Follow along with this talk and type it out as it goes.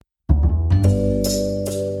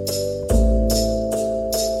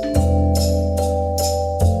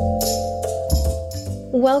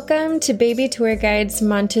Welcome to Baby Tour Guide's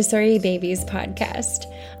Montessori Babies podcast.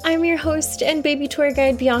 I'm your host and baby tour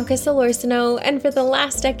guide, Bianca Solorsino, and for the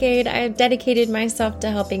last decade, I have dedicated myself to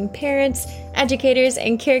helping parents, educators,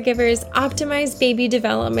 and caregivers optimize baby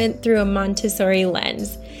development through a Montessori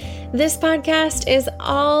lens. This podcast is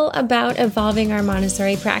all about evolving our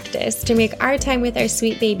Montessori practice to make our time with our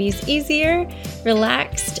sweet babies easier,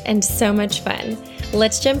 relaxed, and so much fun.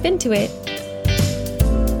 Let's jump into it.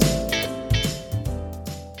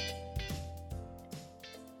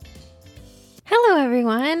 Hello,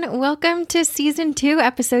 everyone. Welcome to Season 2,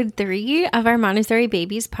 Episode 3 of our Montessori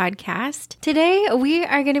Babies podcast. Today, we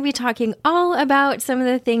are going to be talking all about some of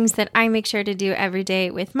the things that I make sure to do every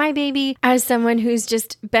day with my baby as someone who's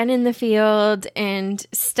just been in the field and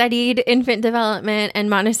studied infant development and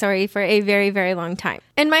Montessori for a very, very long time.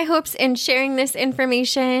 And my hopes in sharing this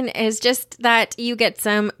information is just that you get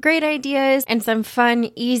some great ideas and some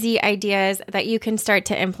fun, easy ideas that you can start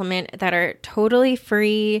to implement that are totally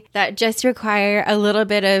free, that just require a little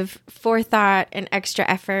bit of forethought and extra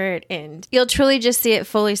effort, and you'll truly just see it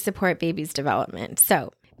fully support baby's development.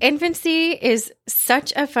 So, infancy is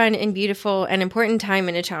such a fun and beautiful and important time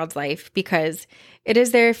in a child's life because it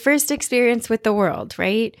is their first experience with the world,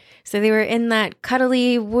 right? So they were in that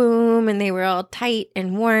cuddly womb and they were all tight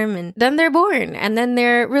and warm, and then they're born and then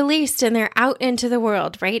they're released and they're out into the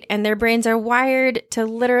world, right? And their brains are wired to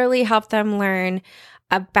literally help them learn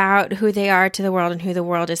about who they are to the world and who the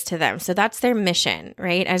world is to them. So that's their mission,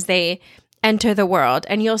 right? As they enter the world,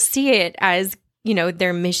 and you'll see it as, you know,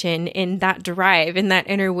 their mission in that drive, in that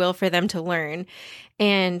inner will for them to learn.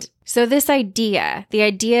 And so this idea, the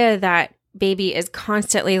idea that baby is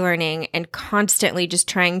constantly learning and constantly just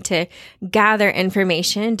trying to gather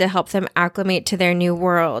information to help them acclimate to their new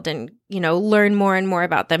world and, you know, learn more and more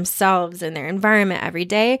about themselves and their environment every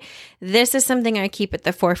day. This is something I keep at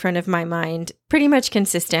the forefront of my mind pretty much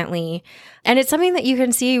consistently. And it's something that you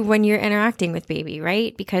can see when you're interacting with baby,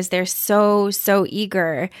 right? Because they're so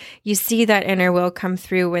eager. You see that inner will come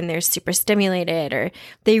through when they're super stimulated, or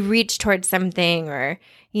they reach towards something, or,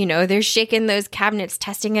 you know, they're shaking those cabinets,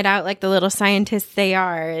 testing it out like the little scientists they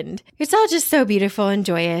are. And it's all just so beautiful and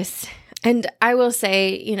joyous. And I will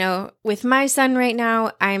say, you know, with my son right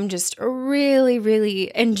now, I'm just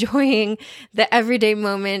really enjoying the everyday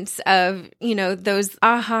moments of, you know, those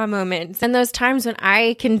aha moments and those times when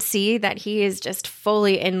I can see that he is just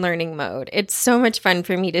fully in learning mode. It's so much fun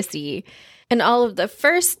for me to see. And all of the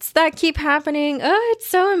firsts that keep happening, oh, it's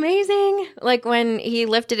so amazing. Like when he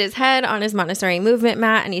lifted his head on his Montessori movement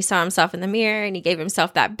mat and he saw himself in the mirror and he gave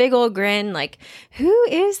himself that big old grin, like, who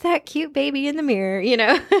is that cute baby in the mirror, you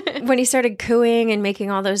know? When he started cooing and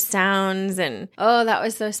making all those sounds, and oh, that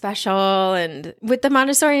was so special. And with the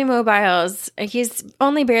Montessori mobiles, he's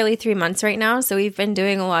only barely 3 months right now, so we've been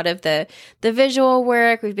doing a lot of the visual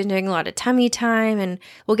work. We've been doing a lot of tummy time, and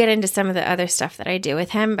we'll get into some of the other stuff that I do with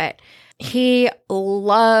him, but he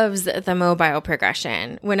loves the mobile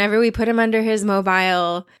progression. Whenever we put him under his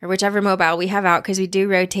mobile, or whichever mobile we have out, because we do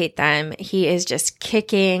rotate them, he is just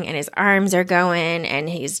kicking and his arms are going and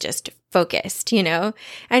he's just focused, you know?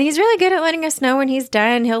 And he's really good at letting us know when he's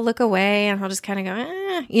done. He'll look away and he'll just kind of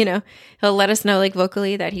go, you know, he'll let us know like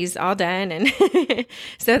vocally that he's all done. And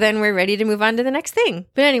so then we're ready to move on to the next thing.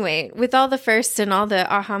 But anyway, with all the firsts and all the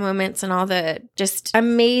aha moments and all the just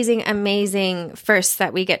amazing firsts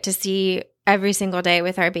that we get to see every single day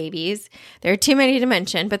with our babies, there are too many to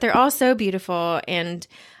mention, but they're all so beautiful. And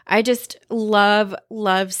I just love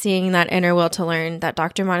seeing that inner will to learn that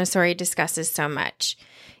Dr. Montessori discusses so much.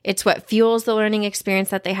 It's what fuels the learning experience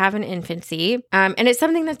that they have in infancy. And it's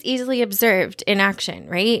something that's easily observed in action,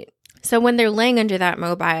 right? So when they're laying under that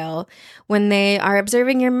mobile, when they are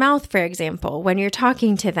observing your mouth, for example, when you're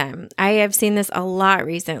talking to them, I have seen this a lot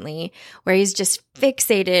recently where he's just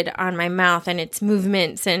fixated on my mouth and its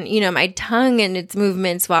movements and, you know, my tongue and its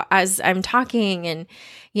movements while as I'm talking, and,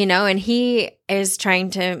 you know, and he is trying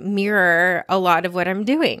to mirror a lot of what I'm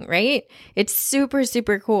doing, right? It's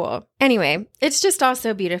super cool. Anyway, it's just all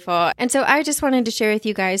so beautiful. And so I just wanted to share with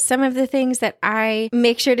you guys some of the things that I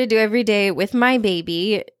make sure to do every day with my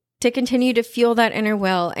baby to continue to fuel that inner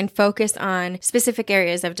will and focus on specific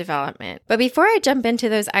areas of development. But before I jump into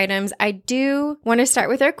those items, I do want to start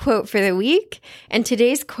with our quote for the week. And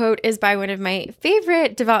today's quote is by one of my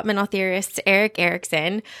favorite developmental theorists, Erik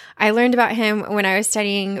Erikson. I learned about him when I was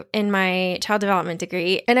studying in my child development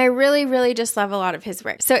degree, and I really just love a lot of his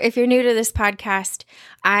work. So if you're new to this podcast,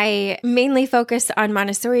 I mainly focus on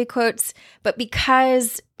Montessori quotes, but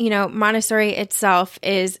because Montessori itself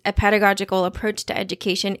is a pedagogical approach to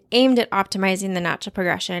education aimed at optimizing the natural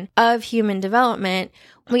progression of human development.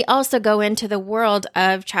 We also go into the world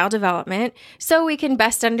of child development so we can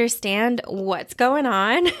best understand what's going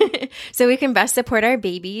on, so we can best support our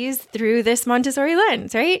babies through this Montessori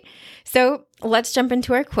lens, right? So let's jump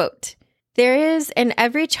into our quote. There is in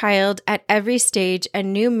every child at every stage a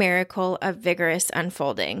new miracle of vigorous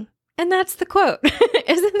unfolding. And that's the quote.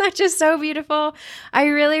 Isn't that just so beautiful? I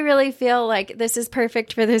really, really feel like this is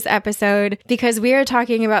perfect for this episode because we are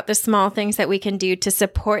talking about the small things that we can do to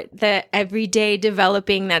support the everyday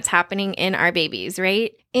developing that's happening in our babies,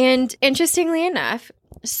 right? And interestingly enough,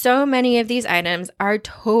 so many of these items are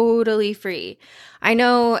totally free. I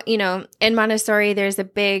know, in Montessori, there's a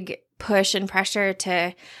big push and pressure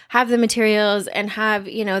to have the materials and have,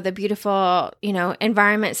 the beautiful,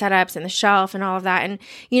 environment setups and the shelf and all of that. And,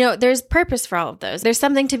 there's purpose for all of those. There's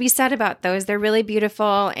something to be said about those. They're really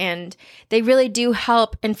beautiful and they really do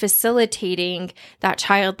help in facilitating that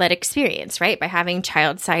child-led experience, right? By having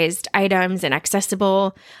child-sized items and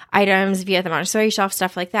accessible items via the Montessori shelf,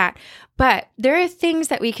 stuff like that. But there are things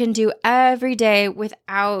that we can do every day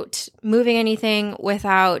without moving anything,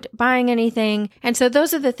 without buying anything. And so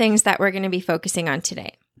those are the things that we're going to be focusing on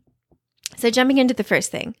today. So jumping into the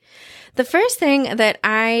first thing. The first thing that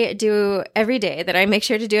I do every day, that I make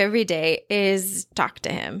sure to do every day, is talk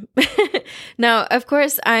to him. Now, of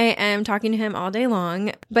course, I am talking to him all day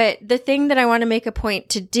long, but the thing that I want to make a point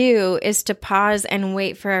to do is to pause and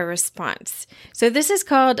wait for a response. So this is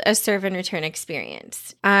called a serve and return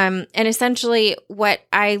experience. And essentially what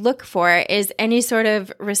I look for is any sort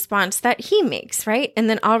of response that he makes, right? And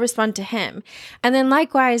then I'll respond to him. And then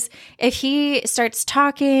likewise, if he starts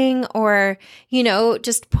talking or,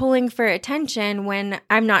 just pulling for attention when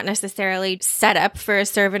I'm not necessarily set up for a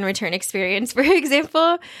serve and return experience, for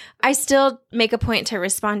example, I still make a point to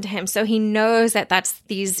respond to him so he knows that that's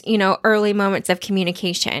these, early moments of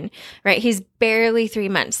communication, right? He's barely 3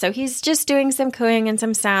 months, so he's just doing some cooing and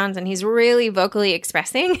some sounds and he's really vocally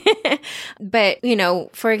expressing. But,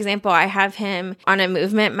 for example, I have him on a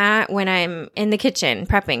movement mat when I'm in the kitchen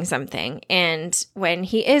prepping something. And when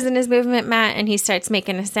he is in his movement mat and he starts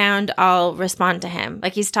making a sound, I'll respond to him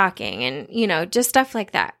like he's talking and, just stuff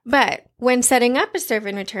like that. But when setting up a serve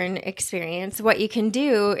and return experience, what you can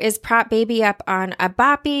do is prop baby up on a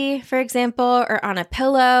boppy, for example, or on a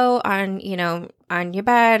pillow, on your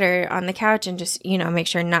bed or on the couch, and just, make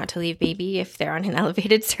sure not to leave baby if they're on an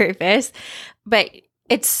elevated surface. But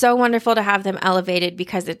it's so wonderful to have them elevated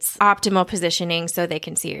because it's optimal positioning so they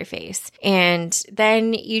can see your face. And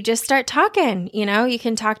then you just start talking, you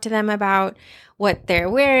can talk to them about what they're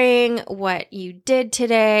wearing, what you did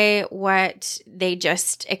today, what they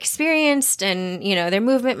just experienced, and, their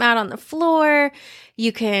movement mat on the floor.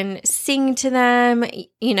 You can sing to them,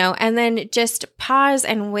 and then just pause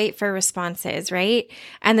and wait for responses, right?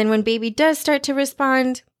 And then when baby does start to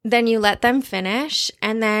respond, then you let them finish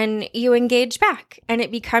and then you engage back and it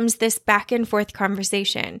becomes this back and forth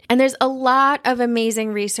conversation. And there's a lot of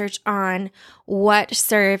amazing research on what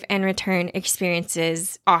serve and return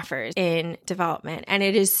experiences offers in development. And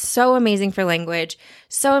it is so amazing for language,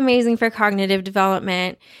 so amazing for cognitive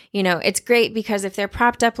development. It's great because if they're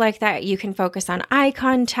propped up like that, you can focus on eye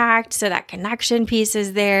contact. So that connection piece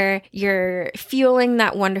is there. You're fueling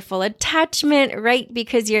that wonderful attachment, right?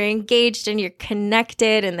 Because you're engaged and you're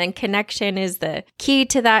connected. And then connection is the key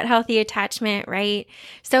to that healthy attachment, right?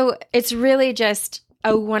 So it's really just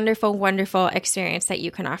a wonderful, wonderful experience that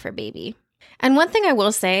you can offer baby. And one thing I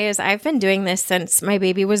will say is I've been doing this since my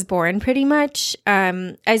baby was born pretty much.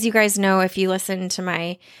 As you guys know, if you listen to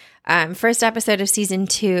my first episode of season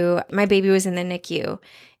 2, my baby was in the NICU.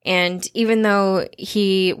 And even though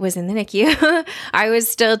he was in the NICU, I was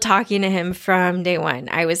still talking to him from day one.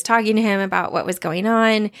 I was talking to him about what was going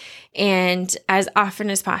on. And as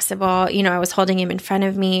often as possible, I was holding him in front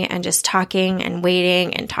of me and just talking and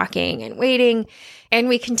waiting and talking and waiting. And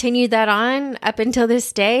we continued that on up until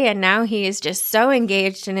this day. And now he is just so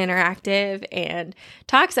engaged and interactive and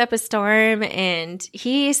talks up a storm. And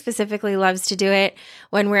he specifically loves to do it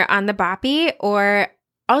when we're on the boppy or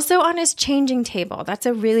also on his changing table. That's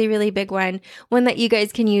a really, really big one that you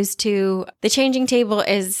guys can use too. The changing table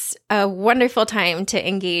is a wonderful time to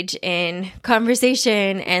engage in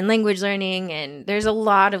conversation and language learning. And there's a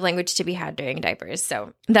lot of language to be had during diapers.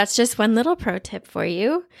 So that's just one little pro tip for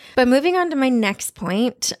you. But moving on to my next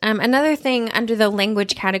point, another thing under the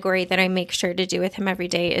language category that I make sure to do with him every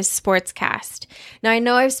day is sportscast. Now, I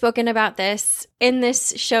know I've spoken about this in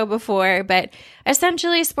this show before, but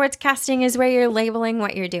essentially sportscasting is where you're labeling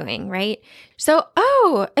what you're doing, right? So,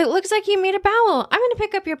 it looks like you made a bowel. I'm going to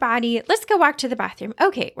pick up your body. Let's go walk to the bathroom.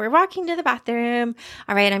 Okay, we're walking to the bathroom.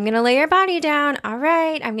 All right, I'm going to lay your body down. All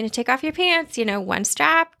right, I'm going to take off your pants. 1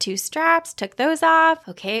 strap, 2 straps, took those off.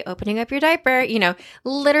 Okay, opening up your diaper.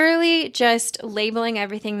 Literally just labeling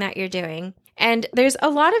everything that you're doing. And there's a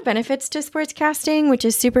lot of benefits to sportscasting, which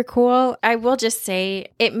is super cool. I will just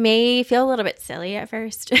say it may feel a little bit silly at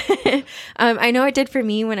first. I know it did for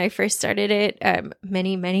me when I first started it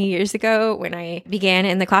many, many years ago when I began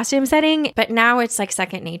in the classroom setting. But now it's like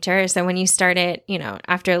second nature. So when you start it,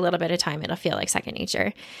 after a little bit of time, it'll feel like second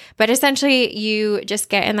nature. But essentially, you just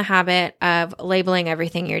get in the habit of labeling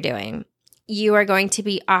everything you're doing. You are going to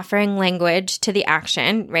be offering language to the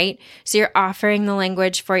action, right? So you're offering the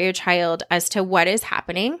language for your child as to what is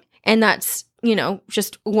happening. And that's,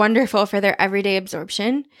 just wonderful for their everyday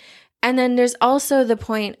absorption. And then there's also the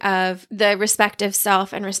point of the respective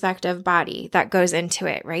self and respective body that goes into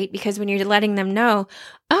it, right? Because when you're letting them know,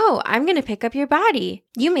 I'm going to pick up your body.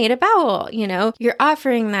 You made a bowel, you're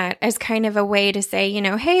offering that as kind of a way to say,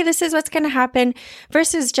 hey, this is what's going to happen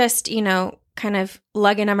versus just, kind of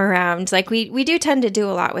lugging them around. Like we do tend to do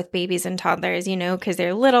a lot with babies and toddlers, because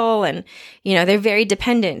they're little and, they're very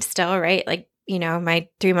dependent still, right? Like, my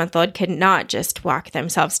 3-month-old could not just walk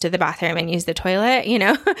themselves to the bathroom and use the toilet,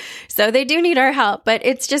 so they do need our help, but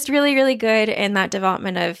it's just really, really good in that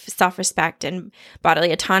development of self-respect and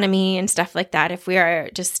bodily autonomy and stuff like that if we are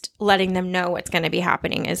just letting them know what's going to be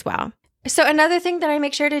happening as well. So another thing that I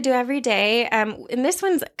make sure to do every day, and this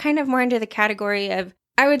one's kind of more under the category of,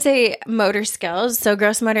 I would say, motor skills, so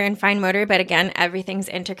gross motor and fine motor, but again, everything's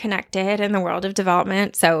interconnected in the world of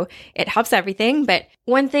development, so it helps everything. But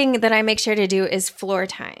one thing that I make sure to do is floor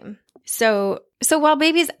time. So while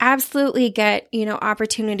babies absolutely get,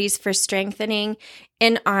 opportunities for strengthening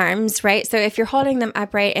in arms, right? So if you're holding them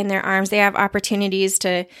upright in their arms, they have opportunities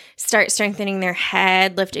to start strengthening their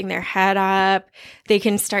head, lifting their head up. They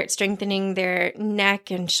can start strengthening their neck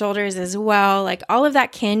and shoulders as well. Like all of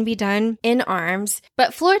that can be done in arms.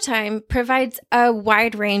 But floor time provides a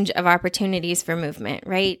wide range of opportunities for movement,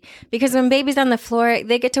 right? Because when baby's on the floor,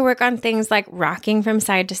 they get to work on things like rocking from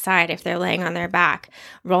side to side if they're laying on their back,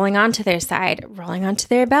 rolling onto their side, rolling onto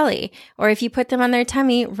their belly, or if you put them on their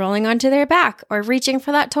tummy, rolling onto their back, or reaching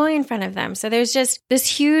for that toy in front of them. So there's just this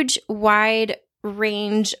huge, wide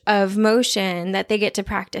range of motion that they get to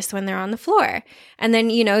practice when they're on the floor. And then,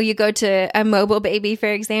 you go to a mobile baby, for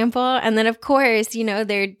example, and then of course,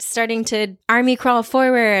 they're starting to army crawl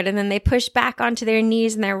forward and then they push back onto their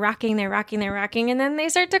knees and they're rocking, and then they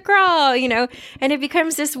start to crawl, and it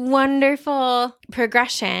becomes this wonderful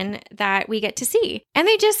progression that we get to see. And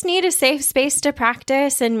they just need a safe space to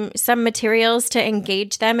practice and some materials to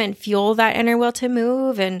engage them and fuel that inner will to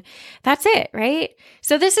move. And that's it, right?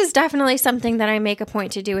 So this is definitely something that I make a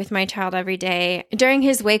point to do with my child every day. During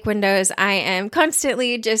his wake windows, I am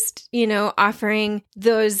constantly just, offering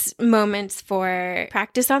those moments for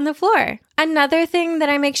practice on the floor. Another thing that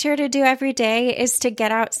I make sure to do every day is to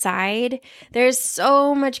get outside. There's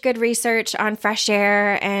so much good research on fresh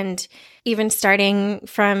air and even starting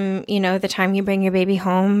from, the time you bring your baby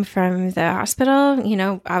home from the hospital,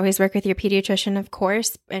 always work with your pediatrician, of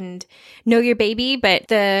course, and know your baby. But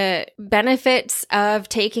the benefits of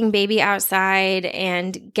taking baby outside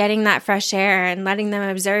and getting that fresh air and letting them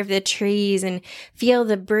observe the trees and feel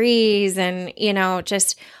the breeze and,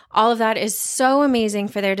 just all of that is so amazing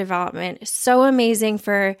for their development, so amazing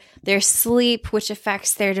for their sleep, which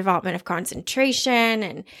affects their development of concentration.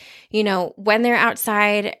 And, when they're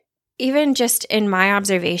outside, even just in my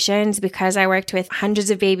observations, because I worked with hundreds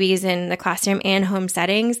of babies in the classroom and home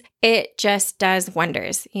settings, it just does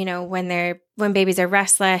wonders. When babies are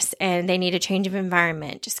restless and they need a change of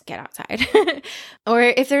environment, just get outside. Or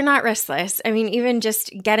if they're not restless, even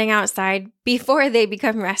just getting outside before they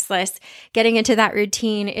become restless, getting into that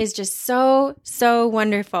routine is just so, so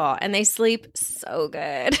wonderful. And they sleep so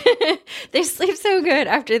good. They sleep so good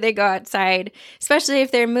after they go outside, especially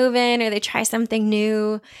if they're moving or they try something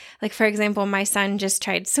new. Like, for example, my son just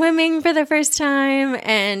tried swimming for the first time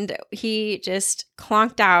and he just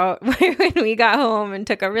clonked out when we got home and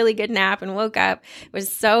took a really good nap and woke up,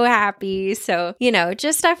 was so happy. So,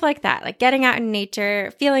 just stuff like that, like getting out in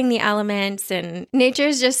nature, feeling the elements, and nature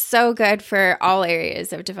is just so good for all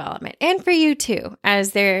areas of development and for you too,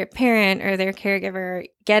 as their parent or their caregiver.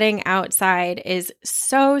 getting outside is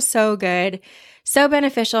so, so good. So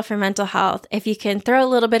beneficial for mental health. If you can throw a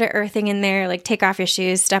little bit of earthing in there, like take off your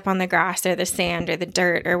shoes, step on the grass or the sand or the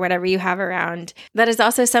dirt or whatever you have around. That is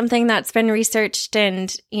also something that's been researched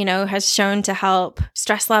and, has shown to help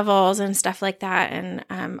stress levels and stuff like that. And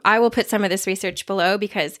I will put some of this research below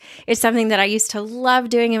because it's something that I used to love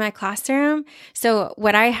doing in my classroom. So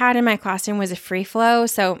what I had in my classroom was a free flow.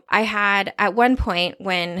 So I had at one point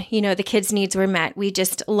when, the kids' needs were met, we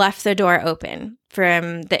just left the door open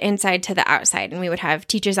from the inside to the outside. And we would have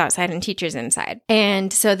teachers outside and teachers inside.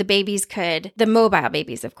 And so the mobile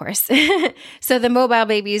babies, of course. So the mobile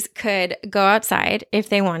babies could go outside if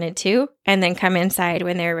they wanted to, and then come inside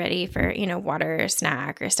when they're ready for, water or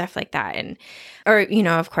snack or stuff like that. Or,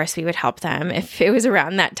 of course we would help them if it was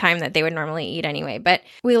around that time that they would normally eat anyway. But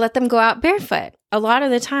we let them go out barefoot a lot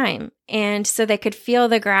of the time. And so they could feel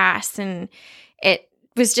the grass, and it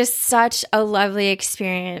was just such a lovely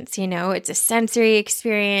experience. It's a sensory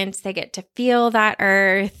experience. They get to feel that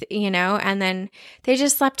earth, and then they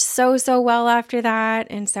just slept so, so well after that.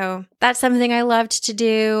 And so that's something I loved to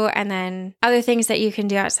do. And then other things that you can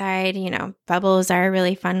do outside, bubbles are a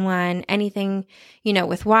really fun one. Anything,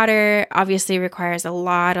 with water obviously requires a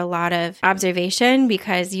lot of observation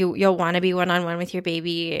because you'll want to be one-on-one with your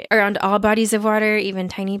baby around all bodies of water, even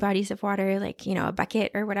tiny bodies of water, like, a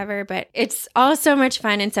bucket or whatever. But it's all so much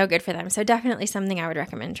fun and so good for them. So definitely something I would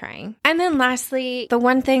recommend trying. And then lastly, the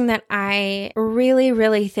one thing that I really,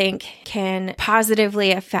 really think can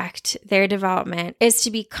positively affect their development is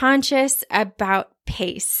to be conscious about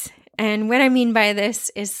pace. And what I mean by this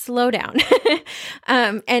is slow down.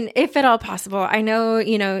 And if at all possible, I know,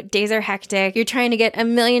 days are hectic. You're trying to get a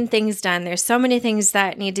million things done. There's so many things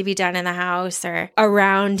that need to be done in the house or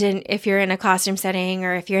around. And if you're in a classroom setting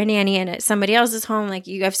or if you're a nanny and at somebody else's home, like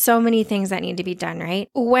you have so many things that need to be done, right?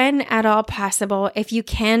 When at all possible, if you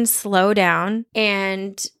can slow down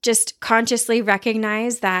and just consciously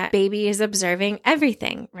recognize that baby is observing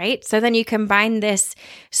everything, right? So then you combine this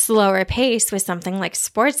slower pace with something like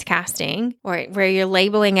sportscasting, or where you're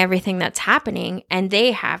labeling everything that's happening, and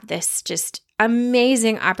they have this just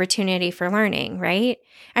amazing opportunity for learning, right?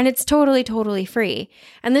 And it's totally, totally free.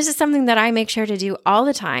 And this is something that I make sure to do all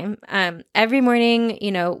the time. Every morning,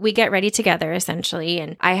 we get ready together essentially,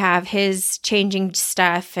 and I have his changing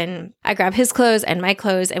stuff, and I grab his clothes and my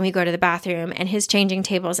clothes, and we go to the bathroom, and his changing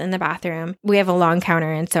table's in the bathroom. We have a long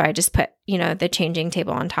counter, and so I just put the changing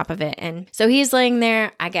table on top of it. And so he's laying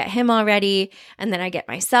there, I get him all ready, and then I get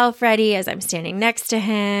myself ready as I'm standing next to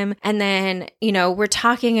him. And then, we're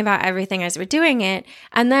talking about everything as we're doing it.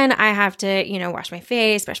 And then I have to, wash my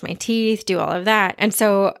face, brush my teeth, do all of that. And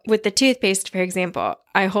so with the toothpaste, for example,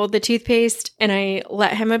 I hold the toothpaste and I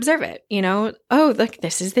let him observe it, oh, look,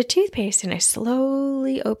 this is the toothpaste. And I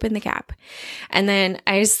slowly open the cap. And then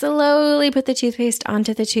I slowly put the toothpaste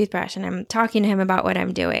onto the toothbrush, and I'm talking to him about what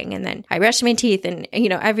I'm doing. And then I brush my teeth, and,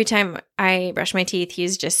 every time I brush my teeth,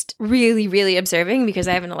 he's just really, really observing because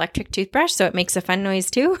I have an electric toothbrush. So it makes a fun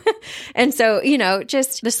noise too. And so,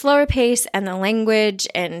 just the slower pace and the language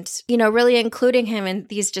and, really including him in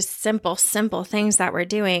these just simple things that we're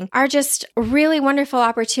doing are just really wonderful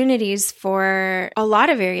opportunities for a lot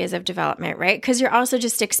of areas of development, right? Because you're also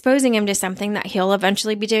just exposing him to something that he'll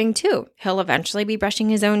eventually be doing too. He'll eventually be brushing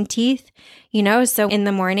his own teeth, so in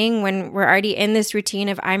the morning when we're already in this routine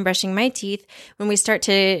of I'm brushing my teeth, when we start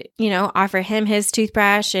to, offer him his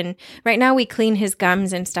toothbrush, and right now we clean his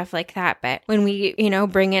gums and stuff like that. But when we,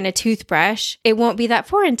 bring in a toothbrush, it won't be that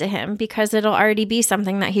foreign to him because it'll already be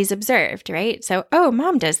something that he's observed, right? So, oh,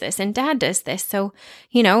 mom does this and dad does this. So,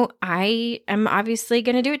 I am obviously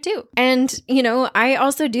going to do it too. And, I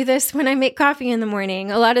also do this when I make coffee in the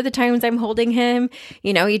morning. A lot of the times I'm holding him,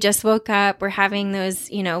 he just woke up. We're having those,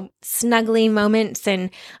 snuggly moments, and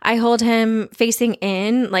I hold him facing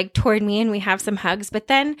in, like toward me, and we have some hugs, but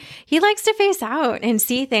then he likes to face out and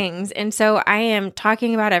see things. And so I am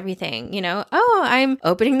talking about everything, oh, I'm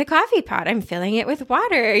opening the coffee pot, I'm filling it with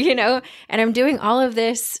water, and I'm doing all of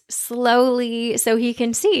this slowly so he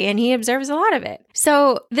can see, and he observes a lot of it.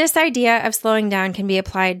 So this idea of slowing down can be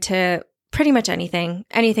applied to pretty much anything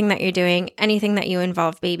that you're doing, anything that you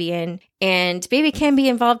involve baby in. And baby can be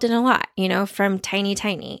involved in a lot, from tiny,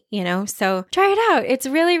 so try it out. It's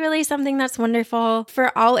really, really something that's wonderful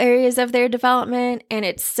for all areas of their development. And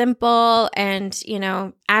it's simple. And,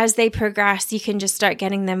 as they progress, you can just start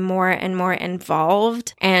getting them more and more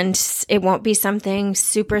involved. And it won't be something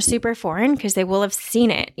super, super foreign because they will have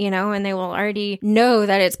seen it, and they will already know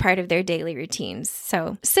that it's part of their daily routines.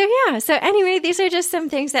 So yeah. So anyway, these are just some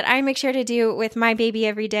things that I make sure to do with my baby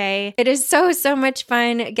every day. It is so, so much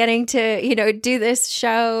fun getting to to, do this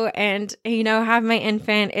show and, have my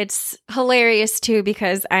infant. It's hilarious too,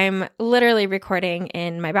 because I'm literally recording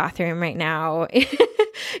in my bathroom right now.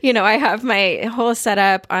 I have my whole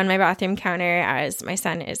setup on my bathroom counter as my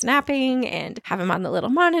son is napping and have him on the little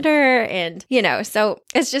monitor. And, so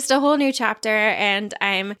it's just a whole new chapter. And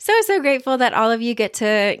I'm so grateful that all of you get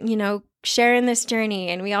to, share in this journey,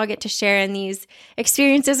 and we all get to share in these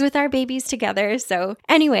experiences with our babies together. So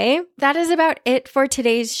anyway, that is about it for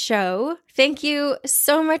today's show. Thank you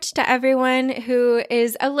so much to everyone who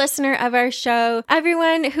is a listener of our show,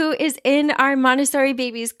 everyone who is in our Montessori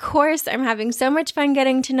Babies course. I'm having so much fun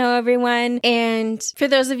getting to know everyone. And for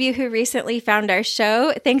those of you who recently found our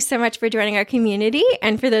show, thanks so much for joining our community.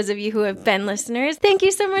 And for those of you who have been listeners, thank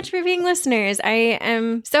you so much for being listeners. I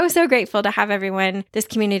am so grateful to have everyone. This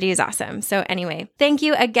community is awesome. So anyway, thank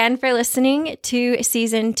you again for listening to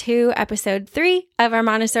Season 2, Episode 3 of our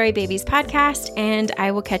Montessori Babies podcast. And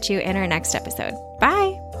I will catch you in our next episode.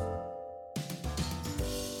 Bye.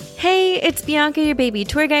 Hey, it's Bianca, your baby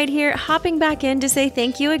tour guide here, hopping back in to say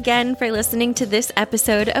thank you again for listening to this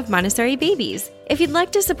episode of Montessori Babies. If you'd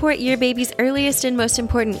like to support your baby's earliest and most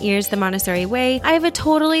important years the Montessori way, I have a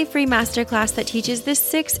totally free masterclass that teaches the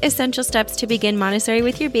 6 essential steps to begin Montessori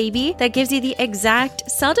with your baby that gives you the exact,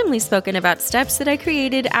 seldomly spoken about steps that I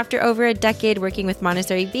created after over a decade working with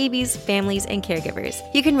Montessori babies, families, and caregivers.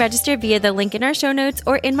 You can register via the link in our show notes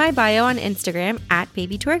or in my bio on Instagram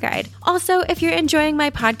 @BabyTourGuide. Also, if you're enjoying my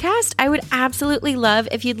podcast, I would absolutely love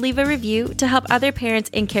if you'd leave a review to help other parents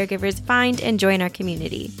and caregivers find and join our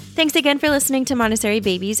community. Thanks again for listening to Montessori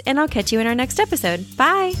Babies, and I'll catch you in our next episode.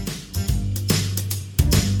 Bye!